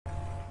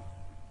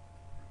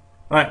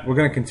All right, we're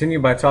going to continue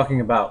by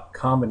talking about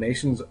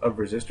combinations of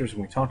resistors, and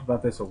we talked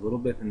about this a little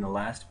bit in the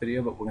last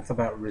video, but we're going to talk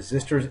about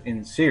resistors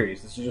in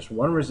series. This is just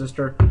one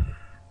resistor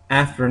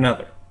after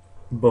another.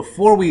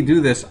 Before we do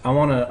this, I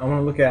want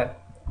to look at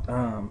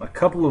a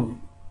couple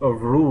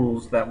of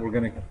rules that we're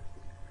going to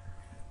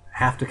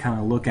have to kind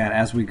of look at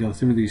as we go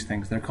through these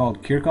things. They're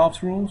called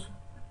Kirchhoff's rules.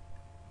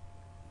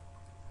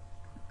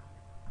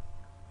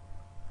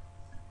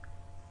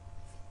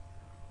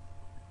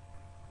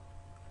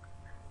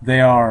 They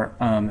are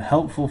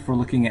helpful for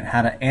looking at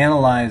how to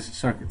analyze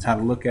circuits, how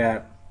to look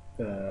at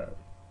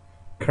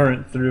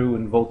current through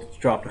and voltage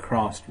dropped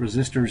across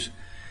resistors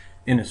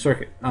in a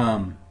circuit.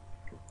 The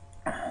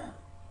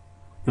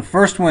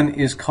first one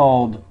is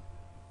called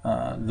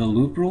the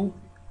loop rule.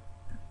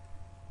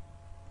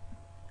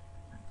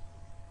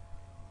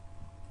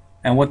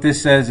 And what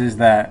this says is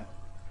that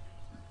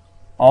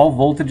all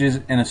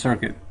voltages in a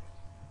circuit,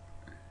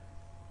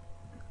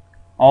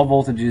 all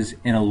voltages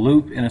in a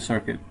loop in a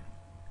circuit,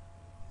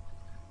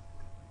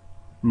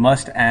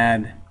 must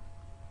add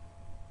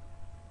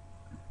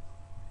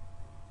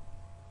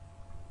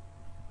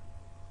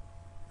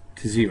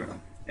to 0.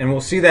 And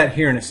we'll see that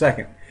here in a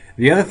second.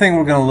 The other thing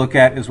we're going to look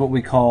at is what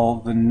we call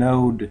the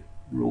node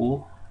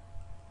rule.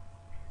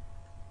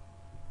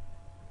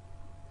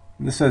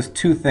 This says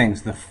two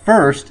things. The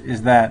first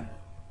is that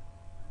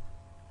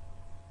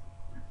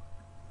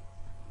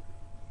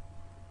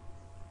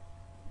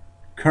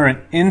current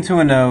into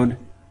a node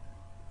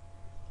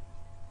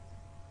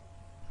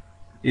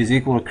is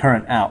equal to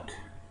current out.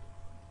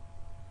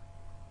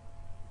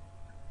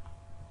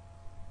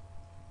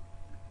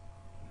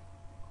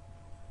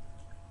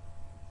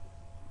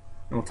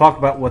 And we'll talk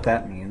about what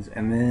that means.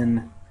 And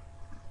then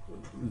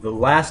the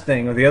last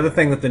thing, or the other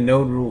thing that the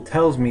node rule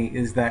tells me,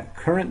 is that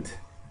current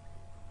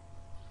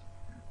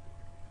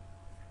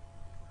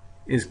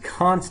is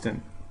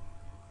constant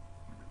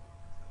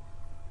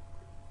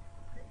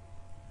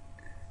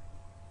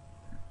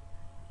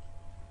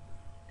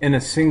in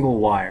a single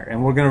wire.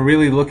 And we're going to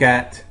really look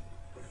at,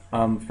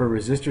 for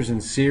resistors in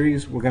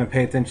series, we're going to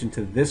pay attention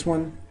to this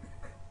one,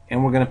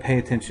 and we're going to pay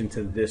attention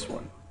to this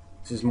one.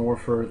 This is more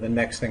for the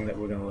next thing that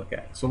we're going to look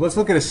at. So let's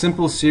look at a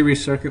simple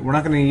series circuit. We're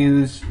not going to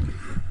use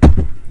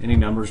any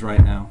numbers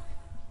right now.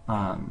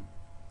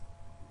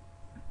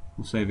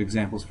 We'll save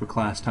examples for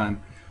class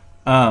time.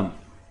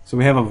 So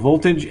we have a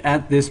voltage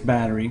at this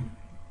battery,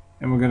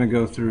 and we're going to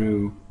go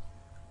through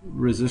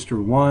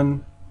resistor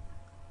 1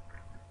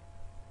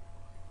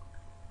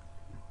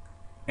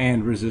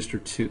 and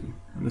resistor 2.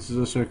 And this is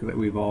a circuit that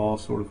we've all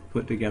sort of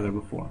put together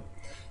before.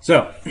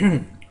 So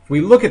if we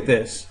look at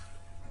this,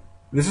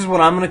 this is what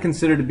I'm going to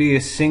consider to be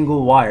a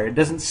single wire. It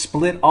doesn't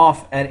split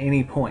off at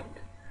any point.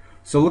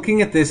 So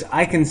looking at this,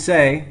 I can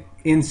say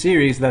in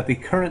series that the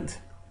current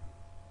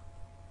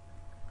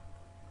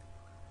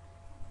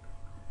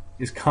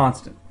is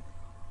constant.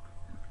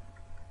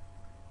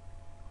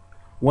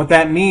 What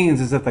that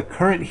means is that the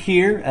current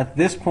here at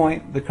this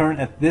point, the current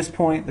at this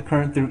point, the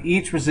current through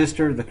each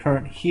resistor, the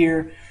current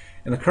here,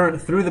 and the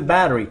current through the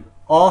battery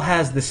all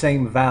has the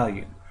same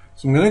value.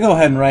 So I'm going to go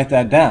ahead and write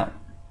that down.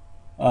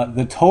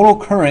 The total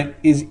current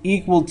is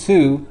equal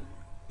to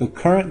the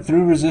current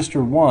through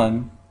resistor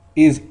 1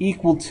 is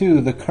equal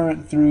to the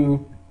current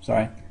through,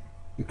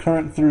 the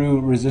current through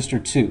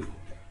resistor 2.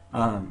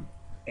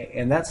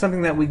 And that's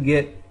something that we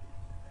get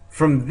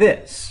from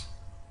this.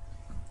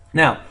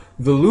 Now,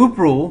 the loop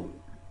rule,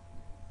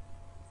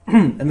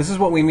 and this is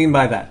what we mean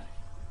by that.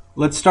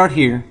 Let's start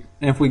here,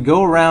 and if we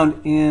go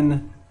around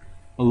in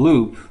a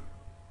loop,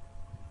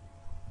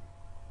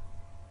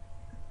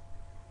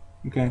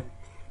 okay,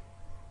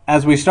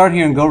 as we start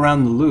here and go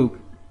around the loop,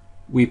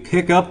 we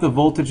pick up the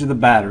voltage of the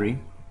battery,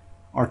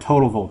 our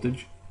total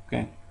voltage,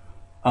 okay.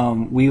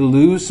 We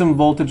lose some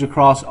voltage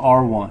across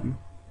R1.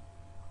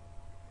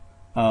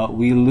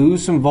 We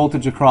lose some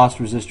voltage across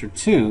resistor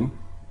 2,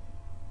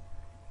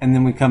 and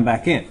then we come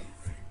back in.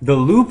 The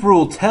loop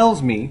rule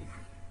tells me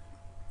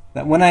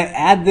that when I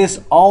add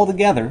this all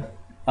together,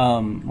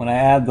 when I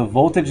add the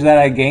voltage that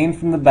I gain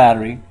from the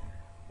battery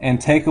and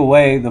take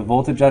away the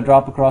voltage I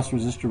drop across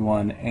resistor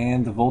 1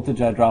 and the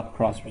voltage I drop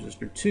across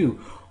resistor 2,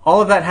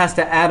 all of that has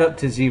to add up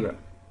to 0.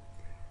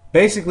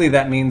 Basically,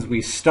 that means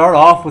we start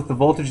off with the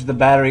voltage of the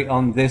battery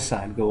on this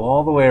side, go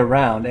all the way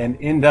around, and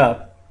end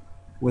up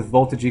with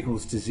voltage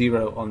equals to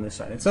 0 on this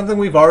side. It's something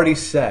we've already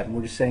said.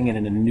 We're just saying it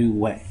in a new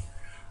way.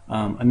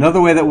 Another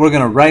way that we're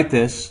going to write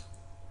this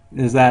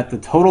is that the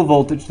total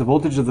voltage, the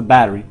voltage of the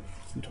battery,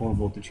 the total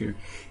voltage here,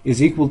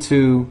 is equal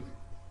to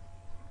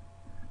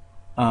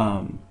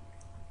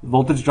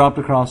voltage dropped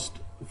across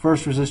the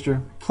first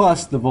resistor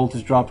plus the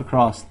voltage dropped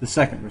across the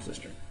second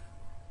resistor.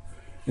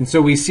 And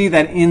so we see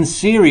that in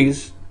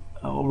series,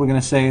 what we're going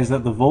to say is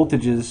that the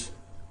voltages,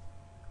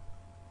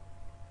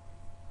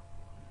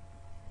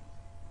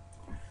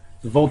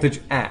 the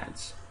voltage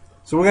adds.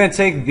 So we're going to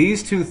take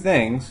these two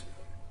things,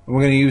 and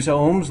we're going to use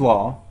Ohm's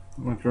law.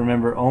 We have to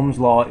remember Ohm's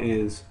law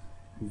is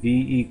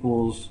V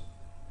equals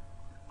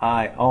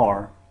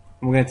IR.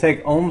 And we're going to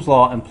take Ohm's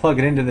law and plug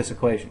it into this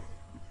equation.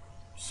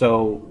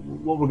 So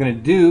what we're going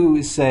to do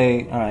is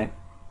say, all right,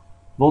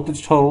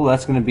 voltage total,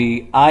 that's going to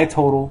be I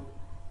total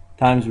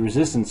times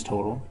resistance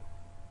total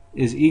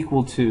is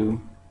equal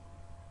to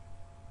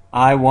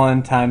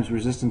I1 times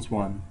resistance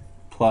 1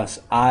 plus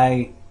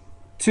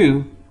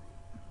I2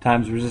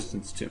 times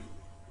resistance 2.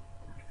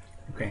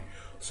 Okay,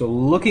 so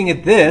looking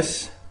at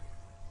this,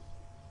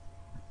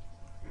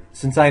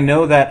 since I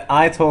know that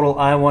I total,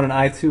 I1, and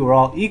I2 are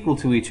all equal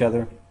to each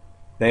other,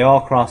 they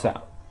all cross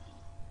out.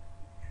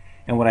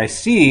 And what I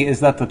see is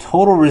that the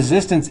total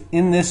resistance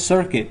in this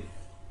circuit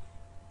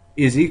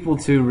is equal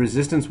to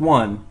resistance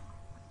 1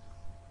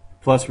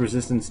 plus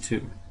resistance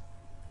 2.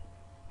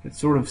 It's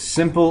sort of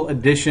simple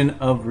addition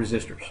of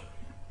resistors.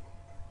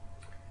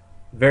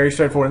 Very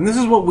straightforward. And this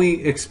is what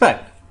we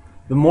expect.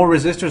 The more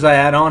resistors I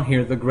add on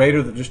here, the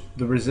greater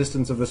the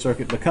resistance of the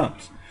circuit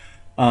becomes.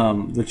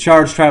 The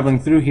charge traveling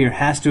through here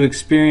has to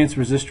experience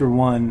resistor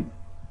 1,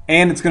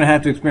 and it's going to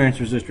have to experience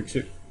resistor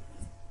 2.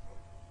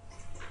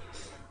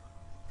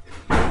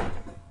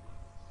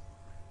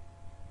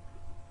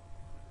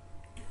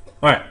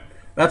 All right,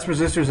 that's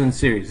resistors in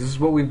series. This is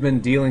what we've been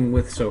dealing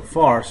with so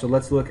far, so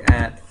let's look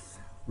at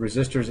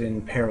resistors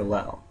in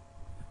parallel.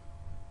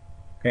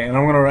 Okay, and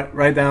I'm going to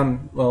write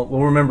down, well,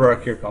 we'll remember our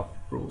Kirchhoff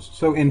rules.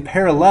 So in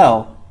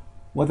parallel,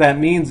 what that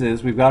means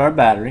is we've got our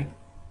battery.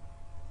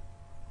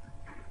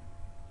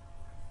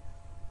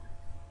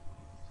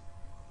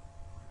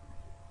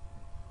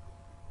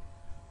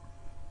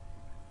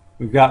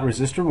 We've got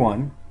resistor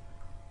 1,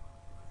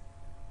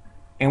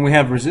 and we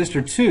have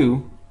resistor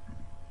 2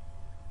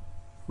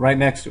 right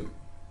next to it.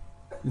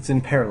 It's in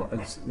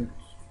parallel.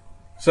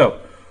 So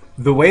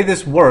the way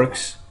this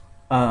works,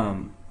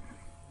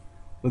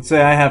 let's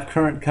say I have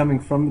current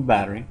coming from the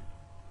battery.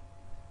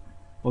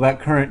 Well,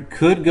 that current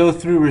could go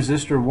through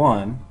resistor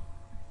 1.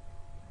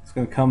 It's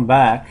going to come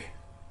back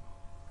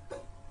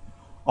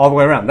all the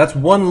way around. That's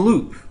one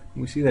loop.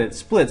 We see that it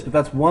splits, but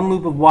that's one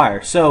loop of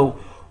wire. So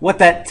what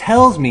that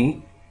tells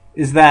me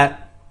is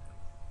that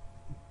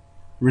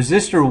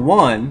resistor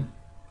 1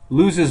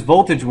 loses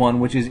voltage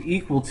 1, which is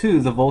equal to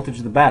the voltage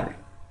of the battery.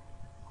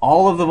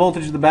 All of the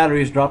voltage of the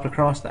battery is dropped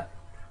across that.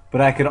 But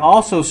I could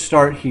also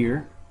start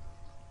here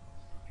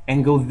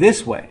and go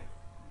this way.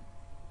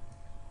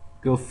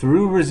 Go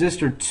through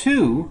resistor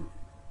 2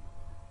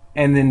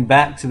 and then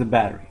back to the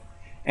battery.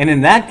 And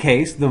in that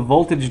case, the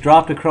voltage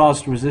dropped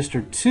across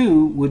resistor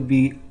 2 would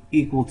be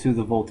equal to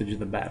the voltage of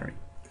the battery.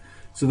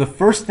 So the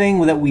first thing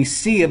that we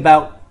see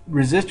about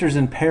resistors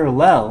in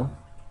parallel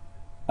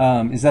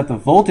is that the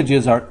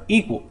voltages are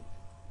equal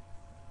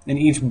in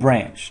each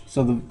branch.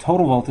 So the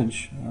total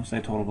voltage, I'll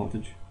say total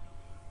voltage,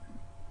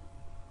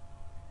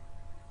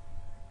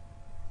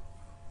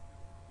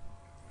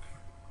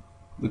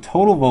 the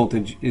total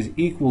voltage is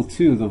equal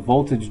to the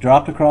voltage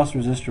dropped across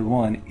resistor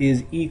 1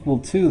 is equal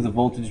to the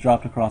voltage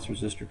dropped across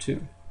resistor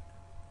 2.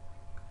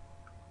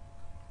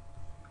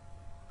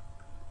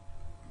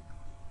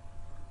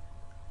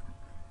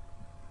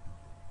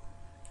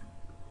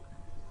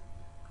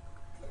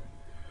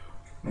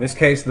 In this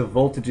case, the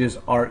voltages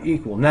are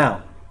equal.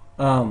 Now,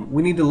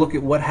 we need to look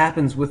at what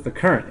happens with the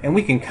current. And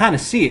we can kind of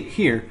see it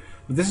here,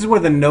 but this is where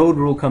the node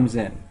rule comes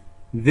in.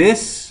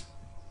 This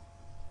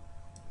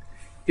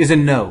is a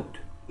node,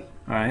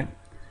 all right?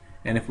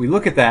 And if we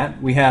look at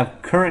that, we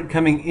have current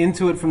coming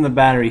into it from the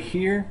battery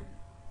here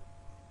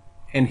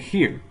and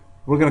here.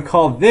 We're going to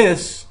call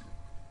this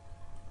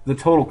the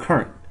total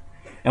current.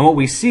 And what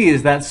we see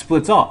is that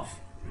splits off.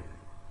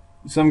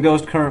 Some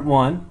goes to current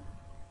 1,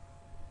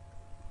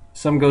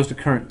 some goes to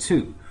current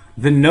 2.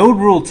 The node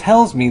rule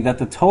tells me that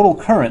the total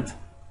current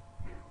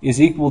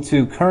is equal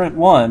to current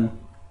 1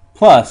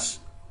 plus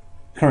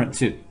current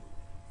 2.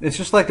 It's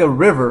just like a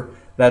river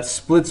that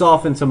splits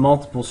off into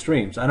multiple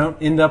streams. I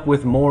don't end up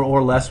with more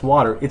or less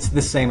water. It's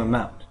the same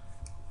amount.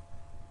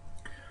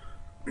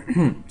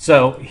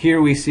 So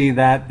here we see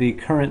that the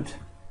current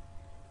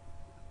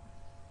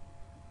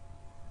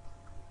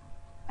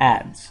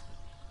adds.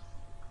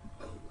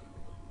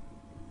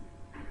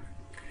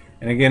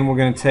 And again, we're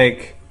going to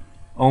take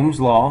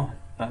Ohm's law,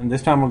 and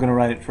this time we're going to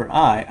write it for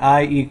I.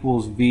 I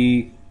equals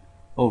V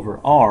over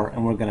R,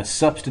 and we're going to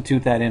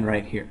substitute that in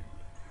right here.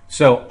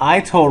 So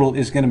I total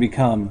is going to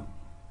become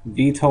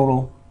V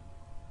total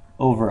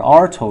over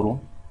R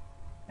total,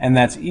 and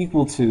that's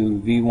equal to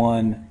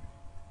V1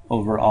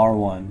 over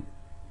R1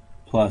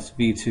 plus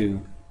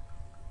V2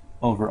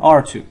 over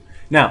R2.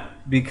 Now,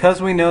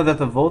 because we know that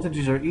the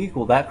voltages are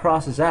equal, that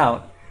crosses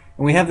out,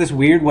 and we have this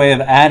weird way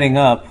of adding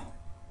up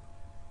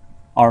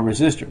our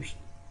resistors.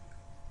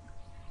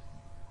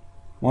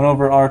 1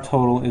 over R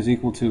total is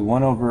equal to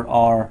 1 over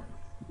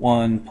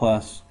R1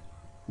 plus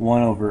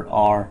 1 over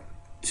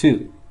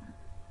R2.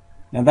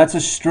 Now that's a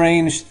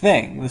strange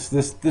thing.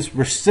 This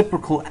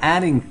reciprocal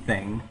adding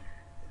thing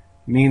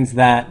means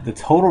that the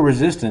total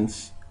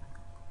resistance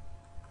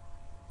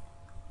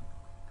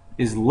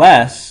is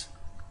less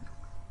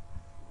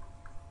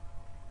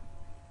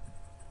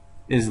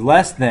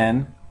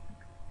than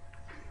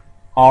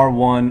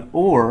R1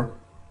 or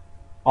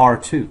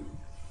R2.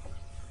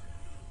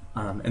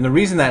 And the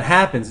reason that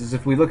happens is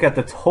if we look at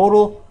the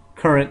total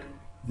current,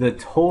 the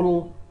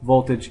total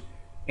voltage,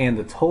 and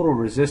the total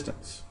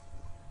resistance.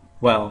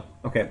 Well,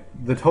 okay,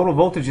 the total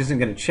voltage isn't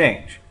going to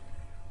change.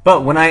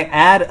 But when I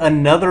add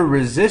another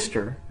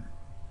resistor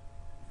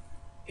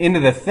into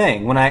the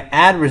thing, when I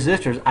add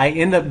resistors, I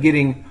end up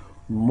getting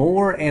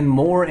more and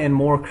more and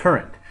more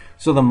current.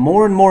 So the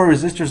more and more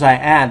resistors I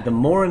add, the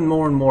more and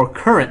more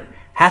current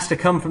has to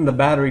come from the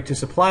battery to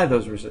supply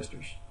those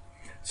resistors.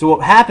 So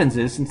what happens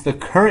is, since the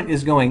current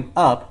is going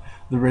up,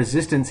 the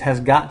resistance has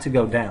got to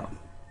go down.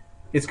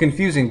 It's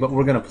confusing, but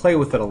we're going to play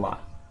with it a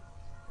lot.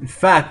 In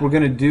fact, we're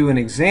going to do an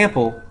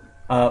example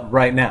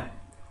right now.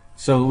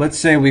 So let's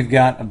say we've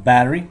got a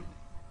battery,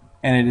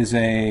 and it's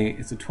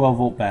a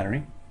 12-volt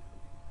battery.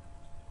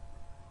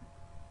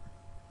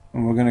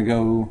 And we're going to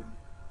go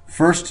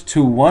first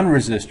to one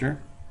resistor,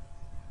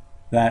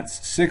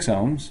 that's 6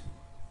 ohms,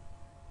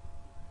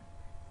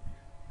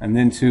 and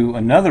then to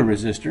another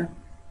resistor,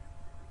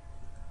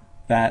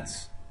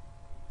 that's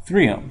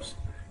 3 ohms.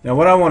 Now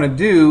what I want to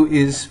do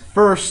is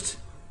first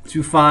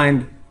to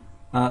find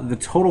the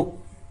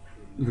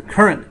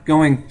current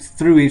going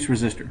through each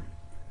resistor.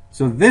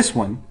 So this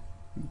one,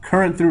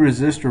 current through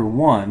resistor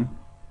 1,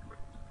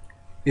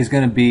 is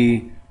going to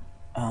be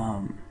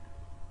 12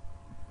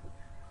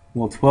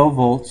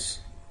 volts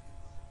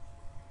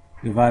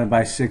divided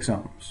by 6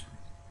 ohms.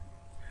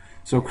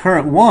 So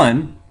current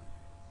 1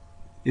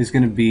 is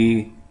going to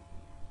be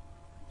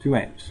 2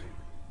 amps.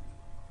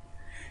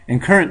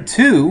 And current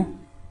 2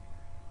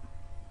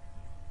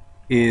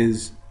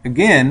 is,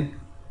 again,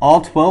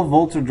 all 12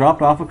 volts are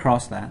dropped off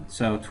across that.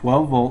 So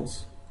 12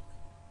 volts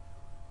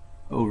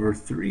over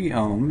 3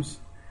 ohms,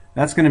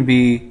 that's going to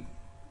be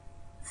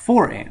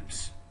 4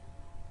 amps.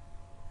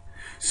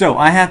 So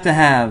I have to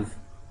have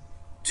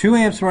 2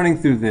 amps running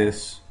through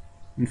this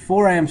and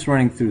 4 amps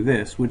running through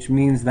this, which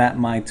means that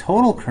my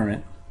total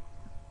current,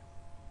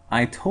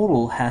 I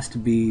total, has to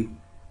be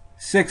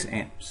 6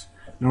 amps.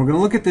 Now we're going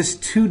to look at this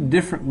 2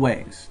 different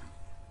ways.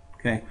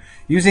 Okay?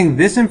 Using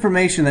this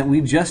information that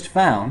we just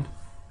found,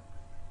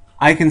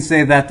 I can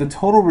say that the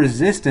total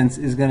resistance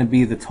is going to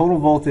be the total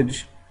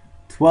voltage,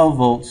 12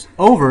 volts,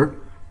 over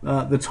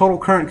the total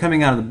current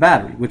coming out of the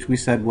battery, which we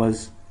said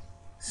was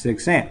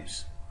 6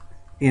 amps.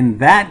 In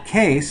that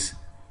case,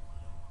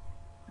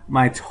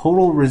 my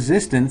total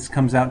resistance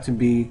comes out to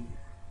be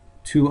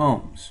 2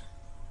 ohms.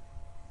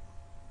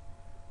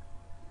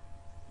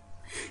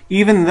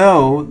 Even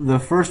though the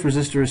first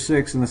resistor is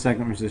 6 and the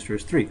second resistor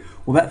is 3.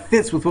 Well, that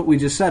fits with what we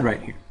just said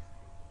right here.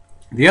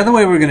 The other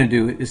way we're going to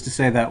do it is to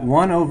say that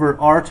 1 over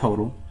R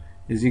total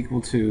is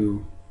equal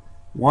to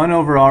 1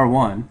 over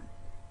R1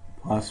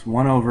 plus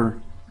 1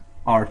 over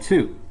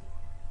R2.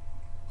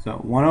 So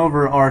 1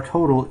 over R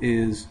total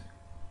is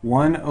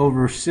 1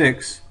 over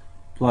 6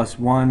 plus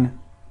 1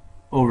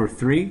 over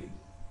 3.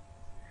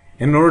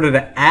 In order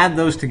to add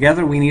those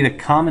together, we need a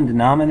common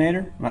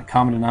denominator. That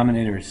common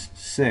denominator is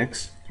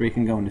 6. 3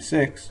 can go into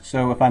 6.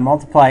 So if I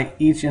multiply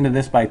each into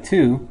this by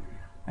 2,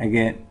 I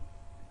get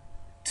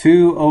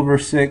 2 over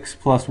 6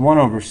 plus 1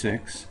 over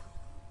 6,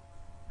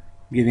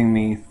 giving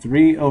me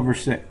 3 over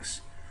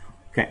 6.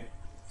 Okay,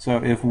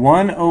 so if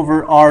 1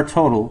 over R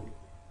total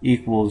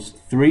equals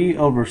 3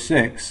 over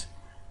 6,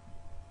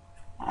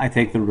 I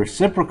take the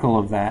reciprocal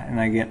of that and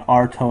I get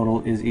R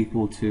total is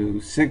equal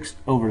to 6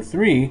 over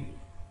 3,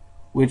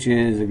 which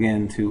is,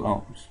 again, 2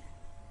 ohms.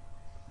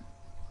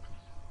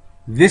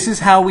 This is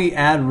how we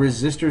add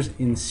resistors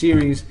in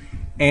series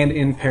and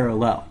in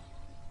parallel.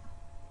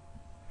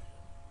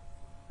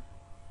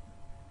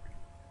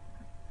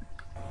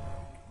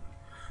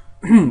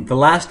 The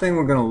last thing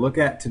we're going to look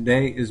at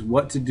today is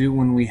what to do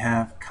when we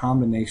have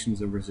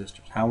combinations of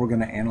resistors, how we're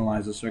going to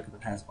analyze a circuit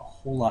that has a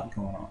whole lot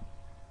going on.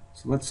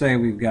 So let's say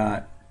we've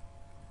got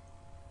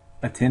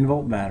a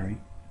 10-volt battery.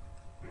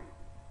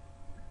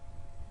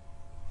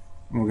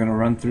 We're going to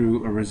run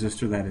through a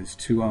resistor that is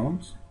 2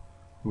 ohms.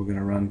 We're going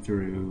to run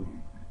through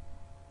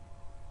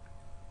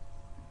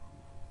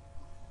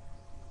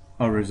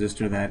a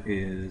resistor that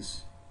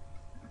is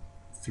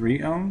 3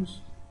 ohms.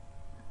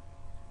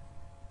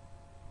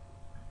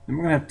 And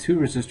we're going to have 2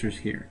 resistors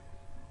here.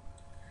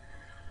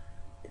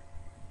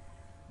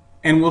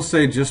 And we'll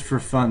say, just for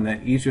fun,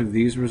 that each of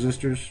these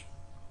resistors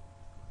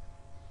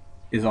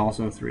is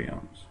also 3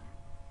 ohms.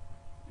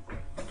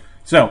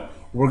 So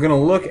we're going to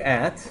look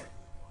at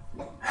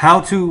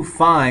how to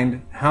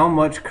find how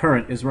much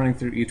current is running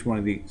through each one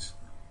of these.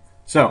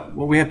 So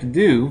what we have to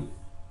do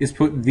is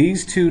put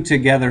these two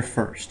together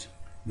first.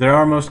 They're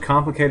our most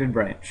complicated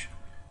branch.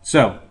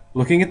 So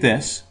looking at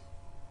this,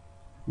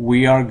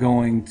 we are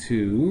going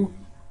to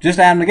just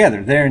add them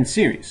together. They're in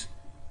series.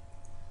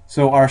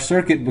 So our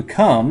circuit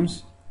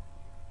becomes,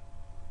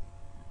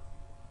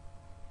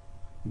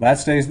 that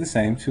stays the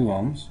same, 2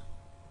 ohms.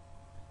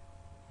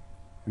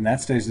 And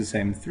that stays the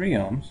same, 3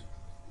 ohms.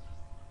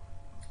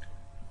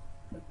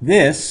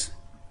 This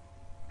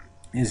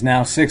is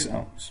now 6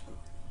 ohms.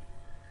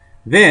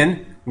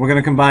 Then we're going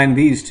to combine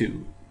these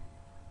two.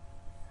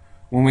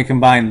 When we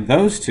combine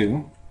those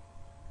two,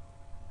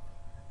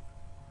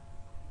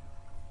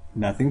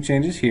 Nothing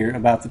changes here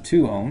about the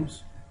 2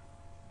 ohms.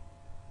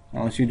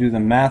 Unless you do the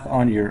math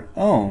on your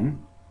own.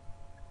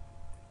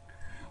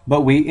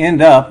 But we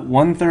end up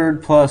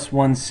 1/3 plus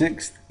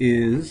 1/6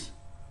 is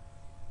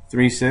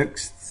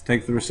 3/6.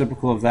 Take the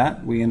reciprocal of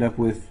that. We end up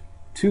with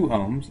 2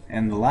 ohms.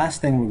 And the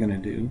last thing we're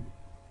going to do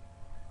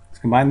is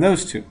combine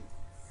those two.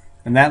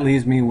 And that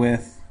leaves me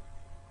with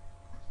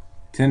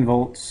 10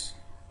 volts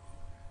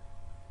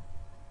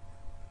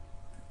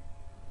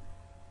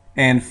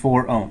and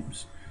 4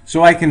 ohms.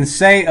 So I can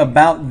say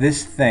about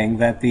this thing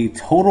that the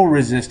total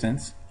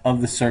resistance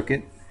of the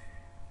circuit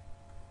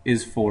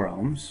is 4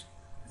 ohms.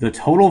 The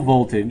total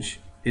voltage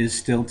is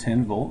still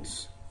 10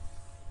 volts.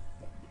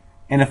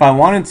 And if I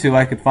wanted to,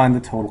 I could find the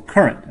total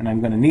current, and I'm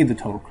going to need the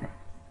total current.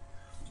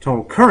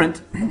 Total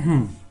current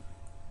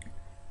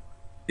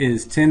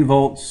is 10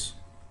 volts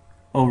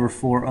over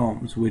 4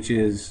 ohms, which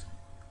is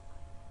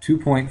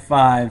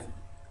 2.5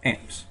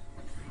 amps.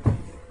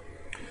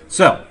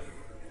 So,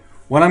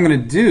 what I'm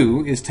going to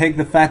do is take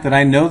the fact that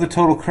I know the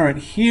total current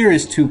here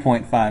is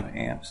 2.5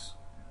 amps.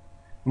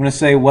 I'm going to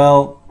say,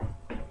 well,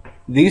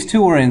 these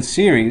two are in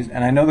series,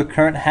 and I know the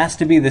current has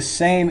to be the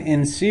same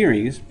in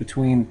series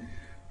between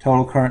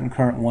total current and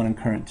current 1 and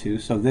current 2.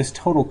 So this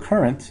total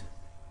current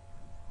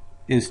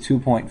is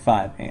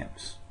 2.5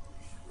 amps.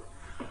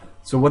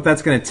 So what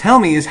that's going to tell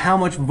me is how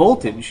much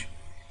voltage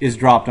is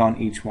dropped on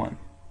each one.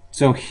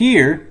 So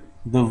here,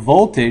 the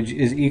voltage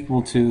is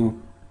equal to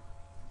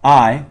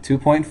I,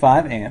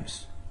 2.5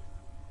 amps,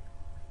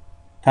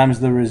 times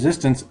the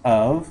resistance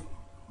of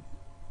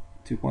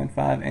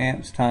 2.5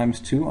 amps times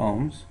 2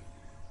 ohms,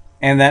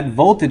 and that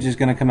voltage is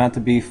going to come out to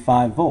be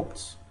 5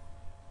 volts.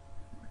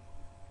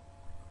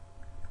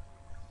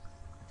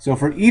 So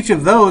for each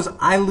of those,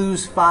 I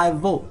lose 5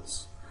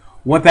 volts.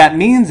 What that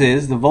means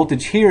is the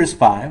voltage here is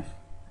 5.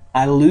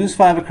 I lose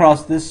 5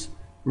 across this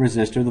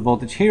resistor. The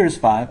voltage here is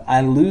 5.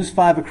 I lose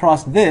 5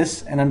 across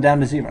this, and I'm down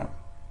to 0.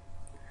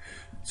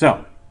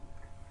 So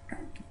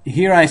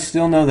here I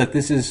still know that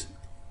this is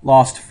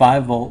lost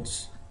 5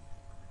 volts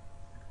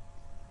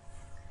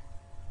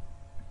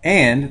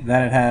and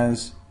that it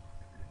has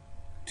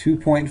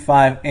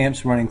 2.5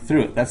 amps running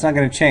through it. That's not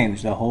going to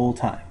change the whole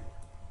time.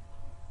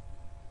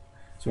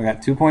 So I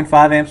got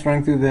 2.5 amps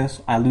running through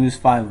this. I lose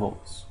 5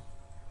 volts.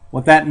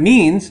 What that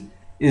means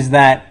is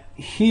that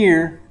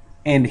here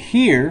and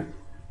here,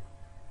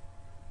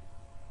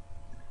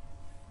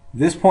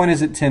 this point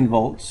is at 10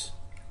 volts.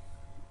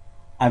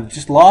 I've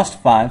just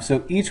lost 5,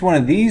 so each one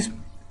of these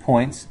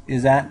points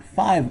is at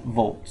 5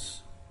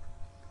 volts.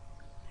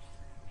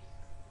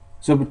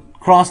 So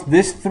across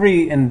this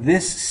 3 and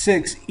this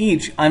 6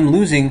 each, I'm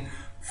losing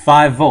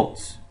 5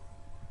 volts.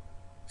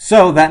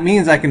 So that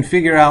means I can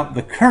figure out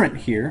the current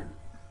here.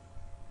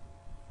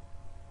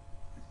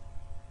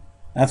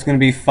 That's going to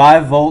be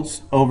 5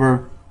 volts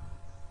over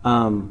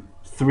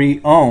 3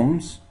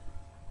 ohms.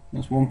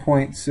 That's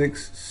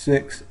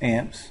 1.66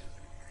 amps.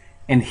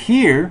 And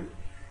here,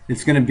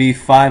 it's going to be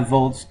 5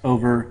 volts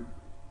over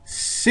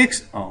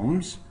 6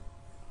 ohms,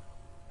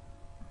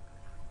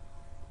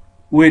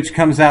 which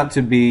comes out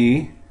to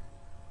be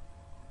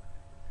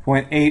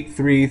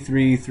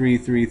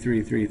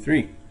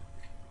 0.8333333.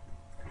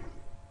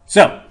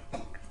 So,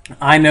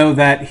 I know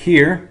that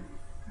here,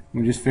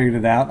 we just figured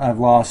it out, I've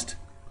lost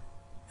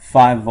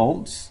 5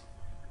 volts,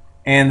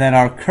 and that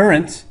our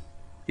current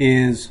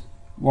is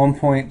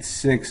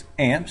 1.6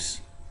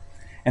 amps.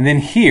 And then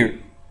here,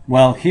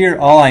 well, here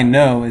all I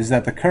know is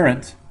that the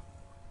current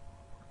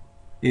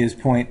is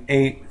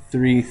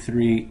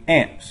 0.833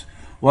 amps.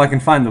 Well, I can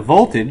find the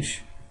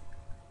voltage.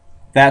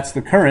 That's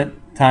the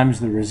current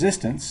times the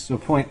resistance. So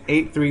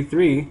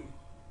 0.833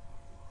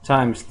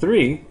 times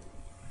 3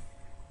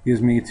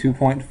 gives me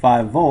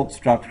 2.5 volts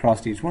dropped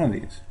across each one of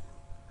these.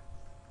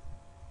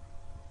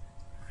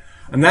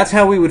 And that's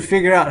how we would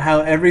figure out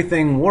how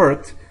everything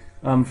worked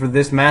for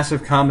this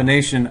massive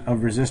combination of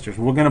resistors.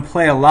 We're going to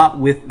play a lot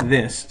with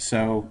this,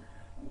 so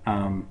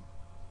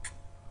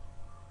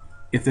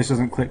if this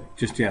doesn't click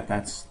just yet,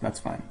 that's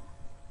fine.